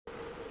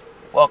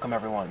Welcome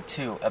everyone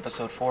to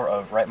episode 4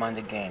 of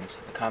Right-Minded Gains,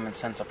 the common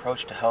sense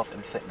approach to health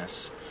and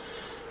fitness.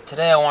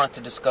 Today I wanted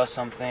to discuss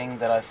something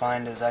that I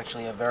find is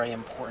actually a very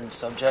important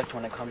subject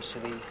when it comes to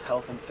the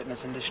health and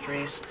fitness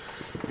industries,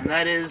 and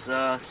that is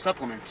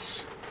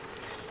supplements.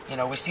 You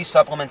know, we see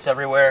supplements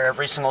everywhere,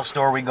 every single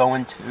store we go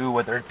into,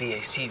 whether it be a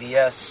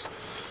CVS,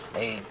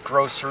 a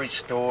grocery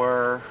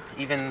store,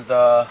 even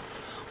the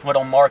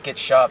little market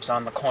shops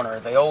on the corner.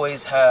 They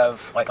always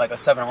have, like a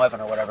 7-Eleven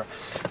or whatever,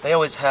 they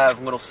always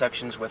have little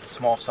sections with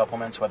small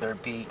supplements, whether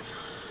it be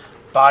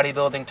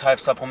bodybuilding type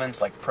supplements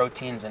like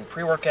proteins and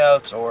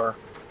pre-workouts or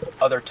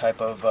other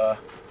type of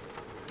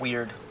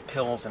weird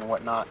pills and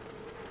whatnot.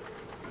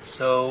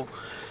 So,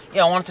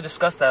 yeah, I wanted to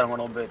discuss that a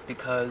little bit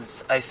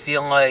because I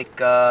feel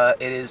like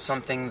it is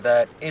something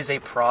that is a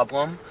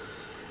problem,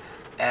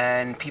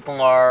 and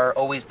people are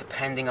always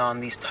depending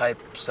on these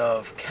types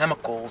of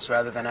chemicals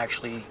rather than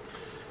actually,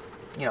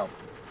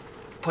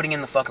 putting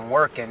in the fucking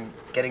work and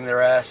getting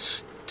their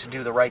ass to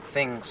do the right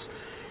things.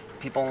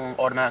 People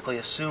automatically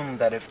assume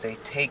that if they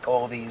take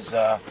all these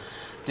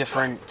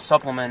different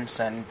supplements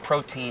and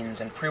proteins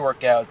and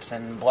pre-workouts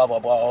and blah blah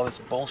blah, all this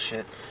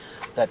bullshit,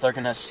 that they're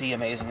going to see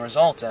amazing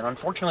results. And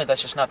unfortunately,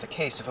 that's just not the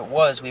case. If it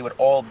was, we would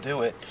all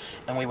do it,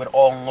 and we would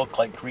all look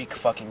like Greek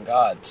fucking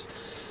gods.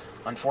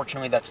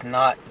 Unfortunately, that's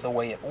not the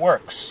way it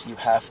works. You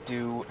have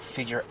to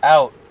figure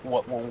out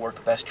what will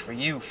work best for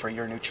you, for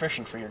your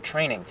nutrition, for your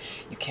training.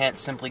 You can't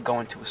simply go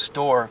into a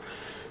store,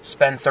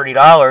 spend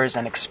 $30,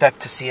 and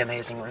expect to see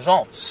amazing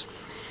results.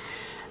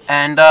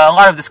 And a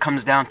lot of this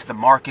comes down to the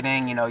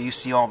marketing. You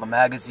see all the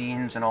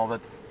magazines and all the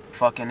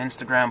fucking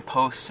Instagram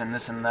posts and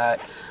this and that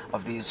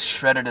of these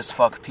shredded as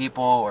fuck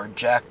people or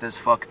jacked as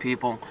fuck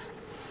people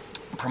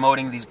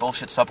promoting these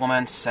bullshit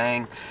supplements,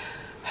 saying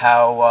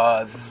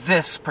how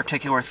this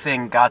particular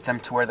thing got them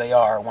to where they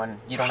are, when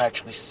you don't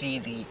actually see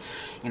the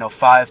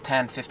 5,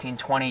 10, 15,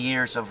 20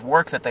 years of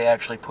work that they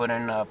actually put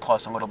in,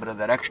 plus a little bit of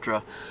that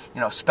extra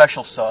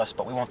special sauce.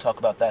 But we won't talk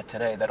about that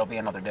today. That'll be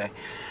another day.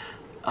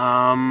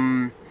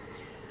 And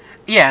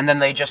then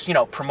they just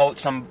promote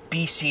some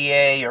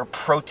BCA or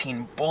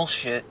protein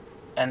bullshit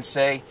and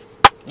say,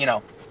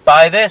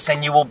 buy this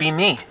and you will be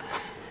me.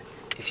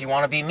 If you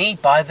want to be me,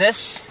 buy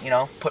this,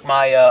 put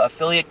my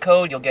affiliate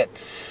code, you'll get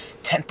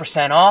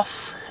 10%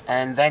 off,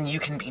 and then you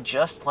can be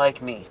just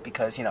like me,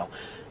 because,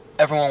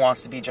 everyone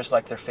wants to be just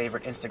like their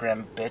favorite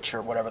Instagram bitch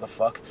or whatever the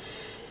fuck.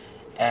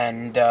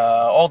 And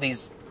all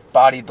these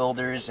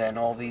bodybuilders and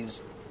all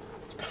these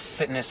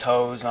fitness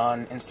hoes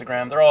on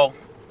Instagram, they're all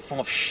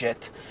full of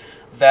shit.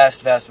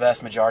 Vast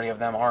majority of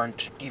them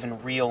aren't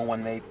even real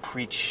when they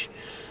preach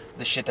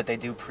the shit that they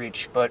do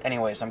preach. But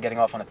anyways, I'm getting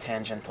off on a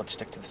tangent. Let's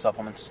stick to the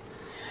supplements.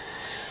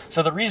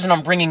 So the reason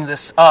I'm bringing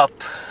this up,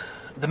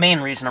 the main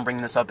reason I'm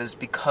bringing this up, is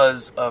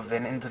because of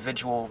an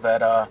individual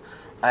that I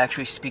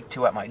actually speak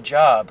to at my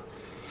job.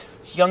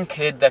 It's a young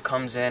kid that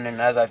comes in,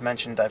 and as I've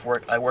mentioned,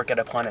 I work at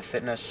a Planet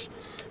Fitness,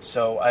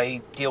 so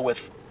I deal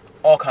with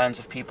all kinds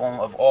of people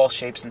of all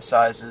shapes and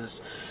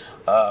sizes,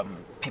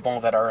 people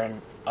that are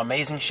in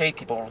amazing shape,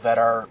 people that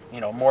are,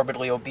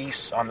 morbidly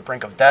obese, on the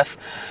brink of death,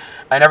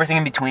 and everything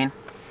in between.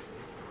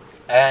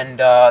 And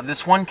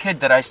this one kid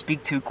that I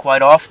speak to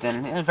quite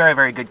often, a very,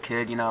 very good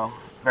kid,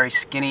 very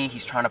skinny,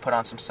 he's trying to put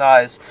on some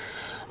size.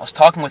 I was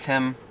talking with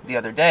him the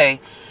other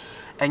day,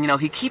 and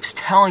he keeps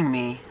telling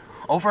me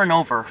over and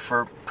over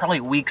for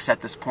probably weeks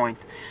at this point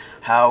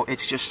how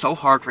it's just so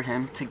hard for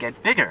him to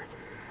get bigger.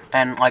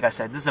 And like I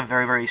said, this is a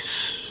very, very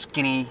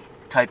skinny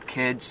type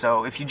kid,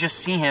 so if you just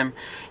see him,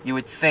 you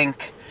would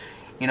think,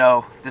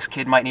 this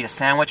kid might need a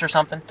sandwich or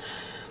something.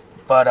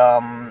 But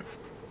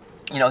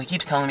he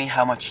keeps telling me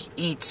how much he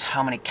eats,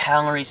 how many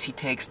calories he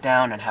takes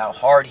down, and how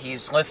hard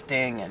he's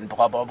lifting, and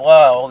blah, blah,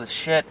 blah, all this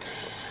shit.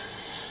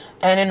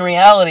 And in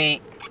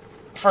reality,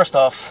 first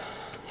off,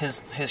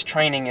 his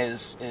training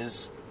is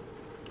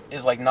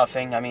like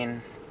nothing. I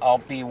mean, I'll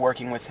be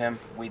working with him.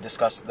 We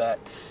discussed that,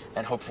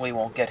 and hopefully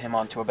we'll get him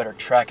onto a better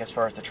track as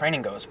far as the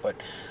training goes. But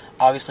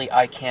obviously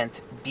I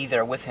can't be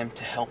there with him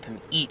to help him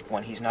eat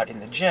when he's not in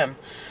the gym.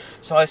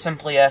 So I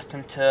simply asked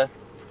him to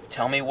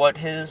tell me what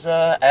his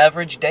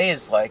average day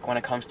is like when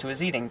it comes to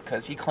his eating,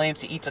 because he claims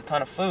he eats a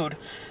ton of food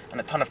and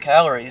a ton of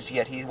calories,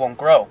 yet he won't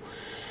grow.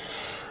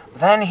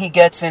 Then he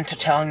gets into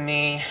telling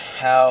me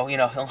how,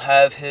 he'll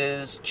have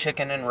his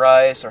chicken and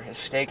rice, or his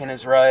steak and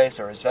his rice,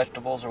 or his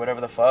vegetables, or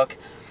whatever the fuck,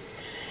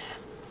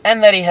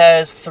 and that he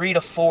has 3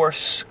 to 4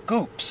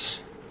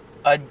 scoops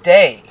a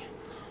day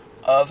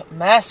of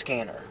Mass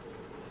Gainer,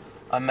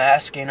 a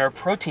Mass Gainer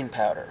protein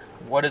powder.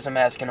 What is a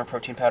Mass Gainer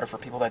protein powder, for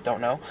people that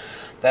don't know?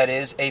 That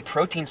is a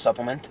protein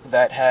supplement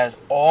that has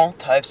all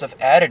types of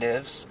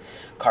additives,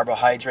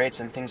 carbohydrates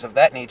and things of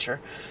that nature,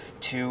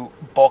 to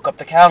bulk up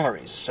the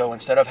calories. So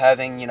instead of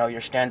having,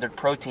 your standard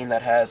protein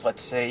that has,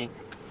 let's say,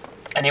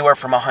 anywhere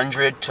from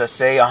 100 to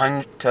say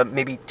 100 to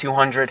maybe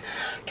 200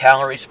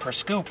 calories per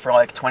scoop for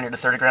like 20 to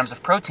 30 grams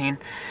of protein,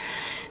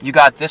 you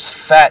got this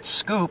fat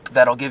scoop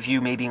that'll give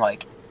you maybe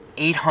like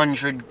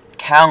 800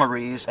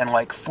 calories and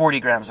like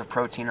 40 grams of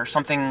protein or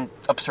something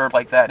absurd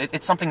like that.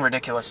 It's something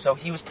ridiculous. So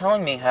he was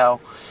telling me how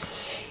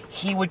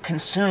he would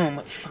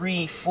consume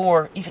 3,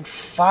 4, even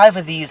 5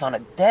 of these on a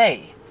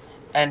day,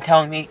 and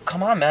telling me,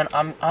 "Come on, man,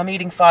 I'm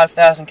eating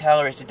 5,000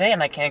 calories a day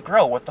and I can't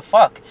grow. What the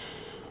fuck?"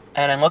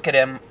 And I look at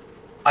him.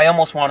 I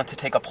almost wanted to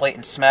take a plate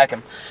and smack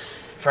him.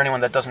 For anyone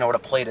that doesn't know what a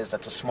plate is,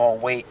 that's a small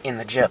weight in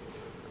the gym.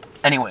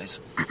 Anyways,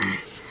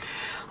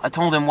 I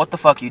told him, "What the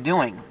fuck are you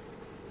doing?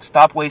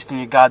 Stop wasting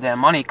your goddamn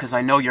money, because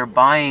I know you're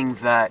buying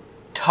that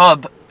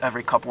tub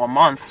every couple of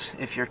months.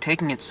 If you're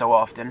taking it so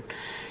often,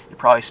 you're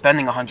probably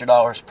spending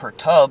 $100 per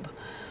tub,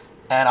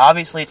 and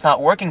obviously it's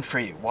not working for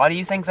you. Why do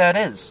you think that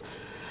is?"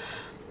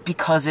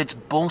 Because it's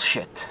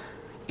bullshit.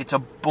 It's a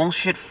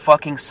bullshit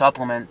fucking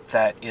supplement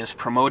that is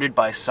promoted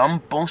by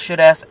some bullshit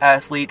ass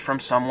athlete from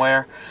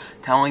somewhere,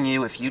 telling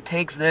you if you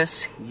take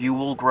this, you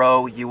will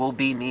grow, you will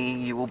be me,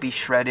 you will be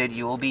shredded,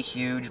 you will be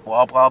huge,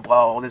 blah blah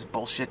blah, all this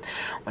bullshit.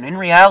 When in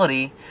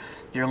reality,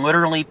 you're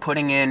literally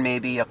putting in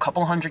maybe a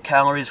couple hundred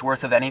calories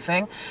worth of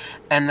anything,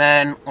 and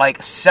then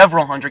like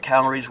several hundred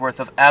calories worth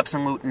of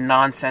absolute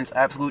nonsense,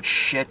 absolute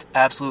shit,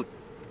 absolute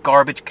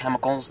garbage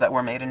chemicals that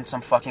were made in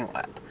some fucking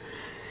lab.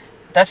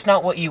 That's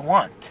not what you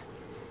want.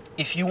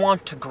 If you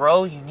want to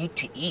grow, you need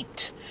to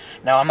eat.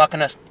 Now, I'm not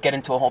going to get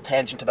into a whole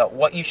tangent about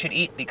what you should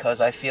eat,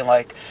 because I feel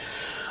like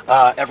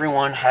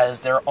everyone has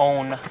their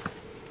own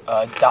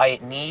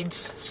diet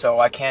needs, so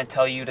I can't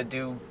tell you to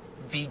do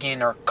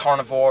vegan or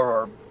carnivore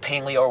or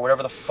paleo or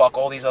whatever the fuck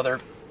all these other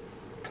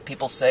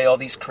people say, all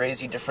these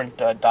crazy different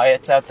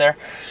diets out there.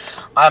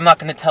 I'm not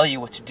going to tell you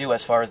what to do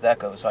as far as that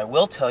goes. I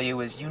will tell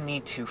you is you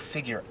need to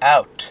figure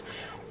out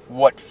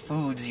what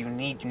foods you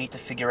need. You need to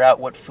figure out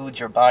what foods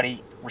your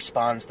body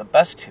responds the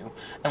best to.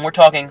 And we're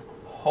talking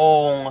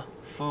whole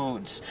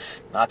foods.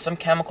 Not some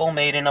chemical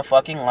made in a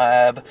fucking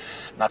lab.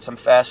 Not some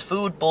fast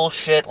food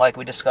bullshit like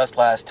we discussed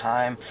last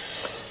time.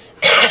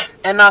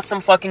 And not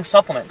some fucking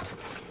supplement.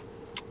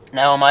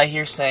 Now, am I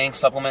here saying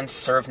supplements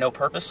serve no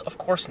purpose? Of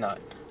course not.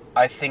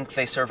 I think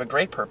they serve a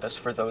great purpose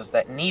for those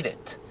that need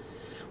it.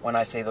 When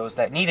I say those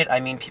that need it, I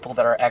mean people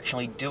that are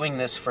actually doing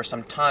this for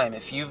some time.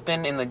 If you've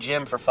been in the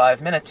gym for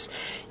 5 minutes,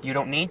 you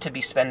don't need to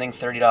be spending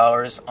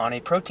 $30 on a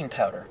protein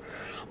powder,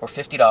 or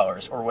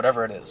 $50, or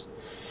whatever it is.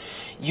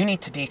 You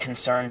need to be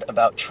concerned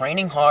about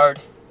training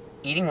hard,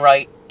 eating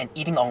right, and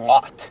eating a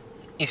lot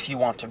if you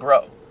want to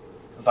grow.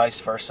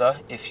 Vice versa,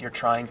 if you're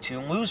trying to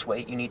lose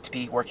weight, you need to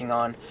be working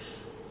on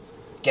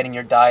getting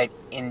your diet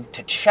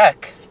into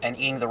check and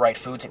eating the right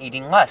foods and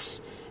eating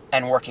less,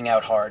 and working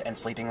out hard, and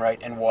sleeping right,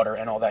 and water,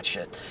 and all that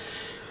shit.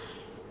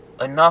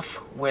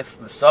 Enough with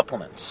the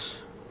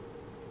supplements.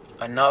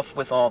 Enough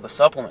with all the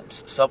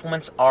supplements.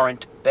 Supplements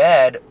aren't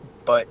bad,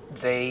 but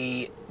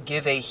they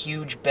give a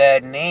huge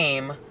bad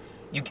name.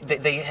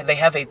 They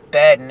have a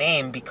bad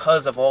name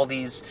because of all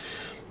these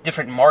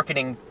different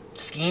marketing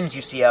schemes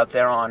you see out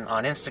there on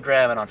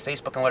Instagram and on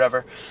Facebook and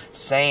whatever,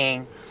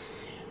 saying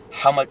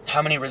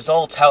how many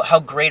results, how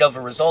great of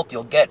a result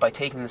you'll get by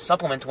taking the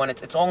supplement, when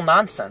it's all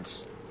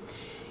nonsense.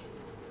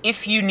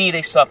 If you need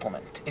a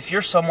supplement, if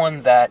you're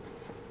someone that,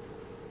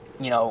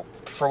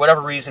 for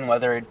whatever reason,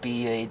 whether it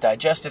be a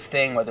digestive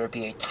thing, whether it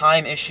be a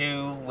time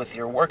issue with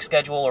your work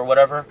schedule or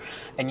whatever,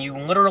 and you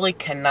literally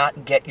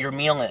cannot get your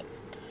meal in,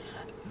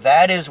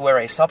 that is where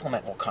a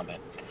supplement will come in.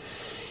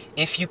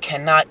 If you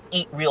cannot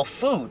eat real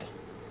food,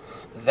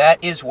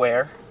 that is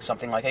where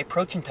something like a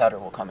protein powder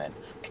will come in,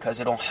 because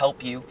it'll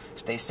help you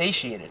stay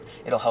satiated.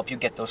 It'll help you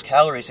get those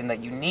calories in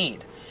that you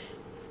need.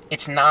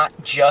 It's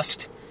not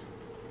just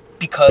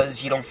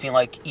because you don't feel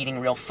like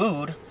eating real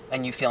food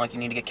and you feel like you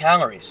need to get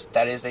calories.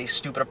 That is a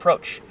stupid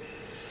approach.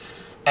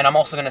 And I'm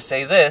also going to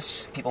say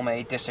this, people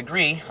may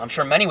disagree. I'm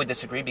sure many would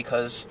disagree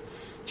because,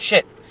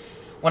 shit,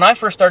 when I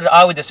first started,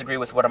 I would disagree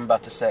with what I'm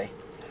about to say.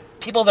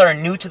 People that are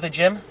new to the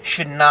gym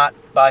should not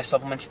buy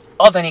supplements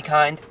of any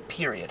kind,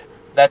 period.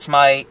 That's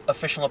my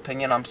official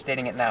opinion. I'm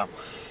stating it now.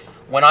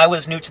 When I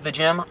was new to the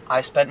gym,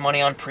 I spent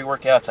money on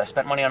pre-workouts. I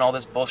spent money on all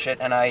this bullshit,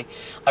 and I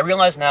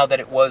realize now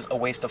that it was a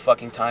waste of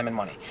fucking time and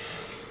money.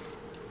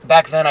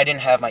 Back then, I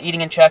didn't have my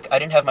eating in check. I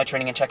didn't have my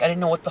training in check. I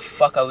didn't know what the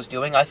fuck I was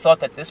doing. I thought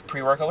that this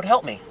pre-workout would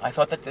help me. I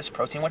thought that this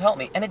protein would help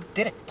me, and it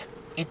didn't.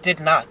 It did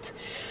not.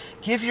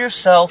 Give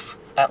yourself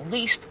at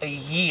least a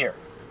year.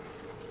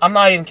 I'm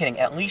not even kidding.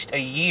 At least a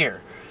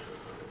year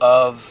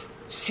of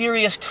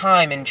serious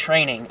time in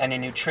training and in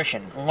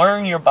nutrition.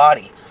 Learn your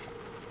body.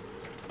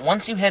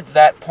 Once you hit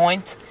that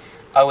point,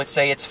 I would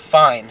say it's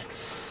fine,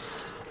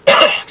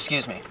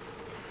 excuse me,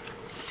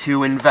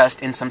 to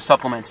invest in some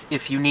supplements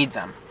if you need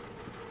them.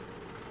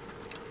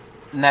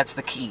 And that's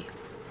the key.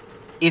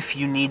 If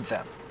you need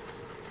them.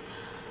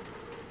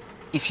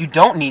 If you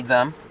don't need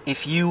them,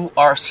 if you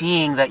are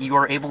seeing that you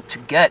are able to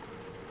get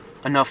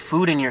enough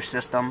food in your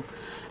system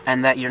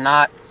and that you're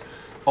not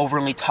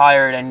overly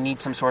tired and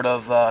need some sort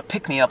of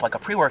pick-me-up like a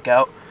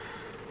pre-workout,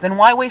 then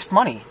why waste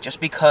money just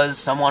because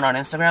someone on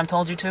Instagram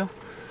told you to?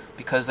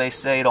 Because they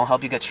say it'll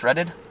help you get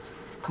shredded?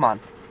 Come on.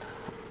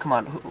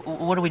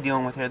 What are we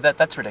dealing with here?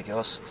 That's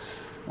ridiculous.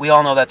 We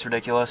all know that's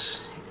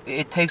ridiculous.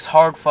 It takes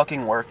hard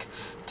fucking work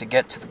to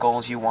get to the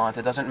goals you want.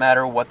 It doesn't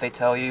matter what they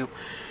tell you.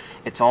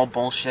 It's all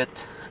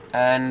bullshit.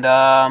 And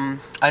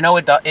I know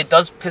it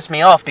does piss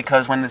me off,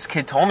 because when this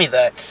kid told me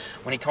that,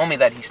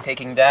 he's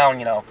taking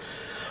down,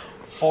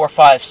 4 or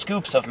 5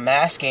 scoops of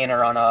mass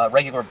gainer on a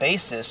regular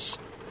basis,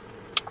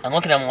 and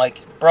look at him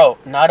like, bro,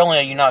 not only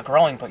are you not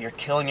growing, but you're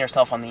killing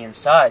yourself on the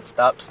inside.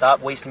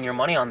 Stop wasting your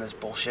money on this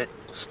bullshit.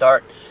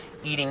 Start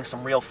eating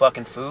some real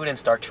fucking food and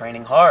start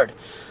training hard.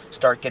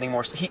 Start getting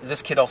more...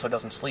 This kid also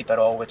doesn't sleep at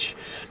all, which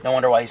no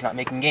wonder why he's not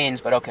making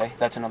gains, but okay,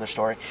 that's another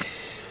story.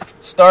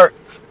 Start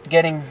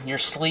getting your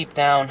sleep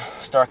down,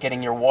 start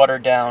getting your water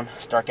down,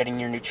 start getting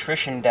your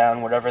nutrition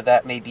down, whatever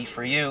that may be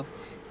for you,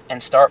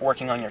 and start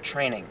working on your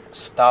training.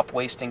 Stop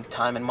wasting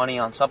time and money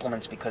on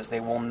supplements, because they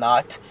will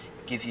not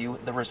give you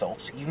the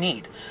results you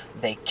need.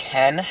 They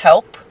can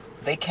help.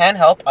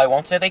 I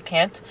won't say they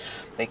can't.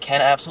 They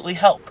can absolutely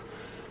help.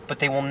 But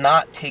they will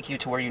not take you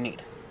to where you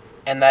need.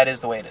 And that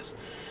is the way it is.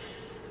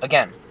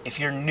 Again, if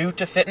you're new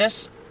to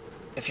fitness,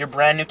 if you're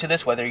brand new to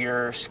this, whether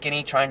you're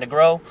skinny trying to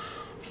grow,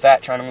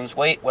 fat trying to lose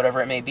weight,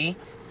 whatever it may be,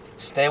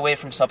 stay away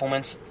from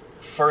supplements.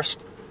 First,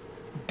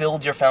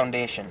 build your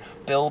foundation.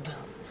 Build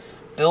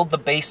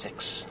the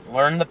basics.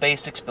 Learn the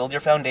basics, build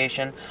your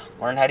foundation,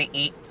 learn how to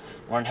eat,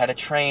 learn how to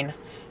train,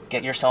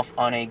 get yourself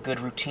on a good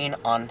routine,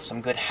 on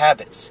some good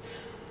habits.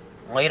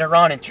 Later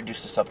on,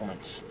 introduce the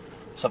supplements.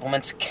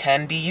 Supplements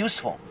can be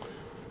useful,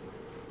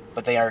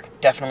 but they are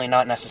definitely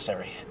not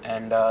necessary.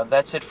 And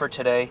that's it for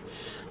today.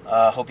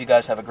 Hope you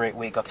guys have a great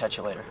week. I'll catch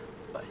you later.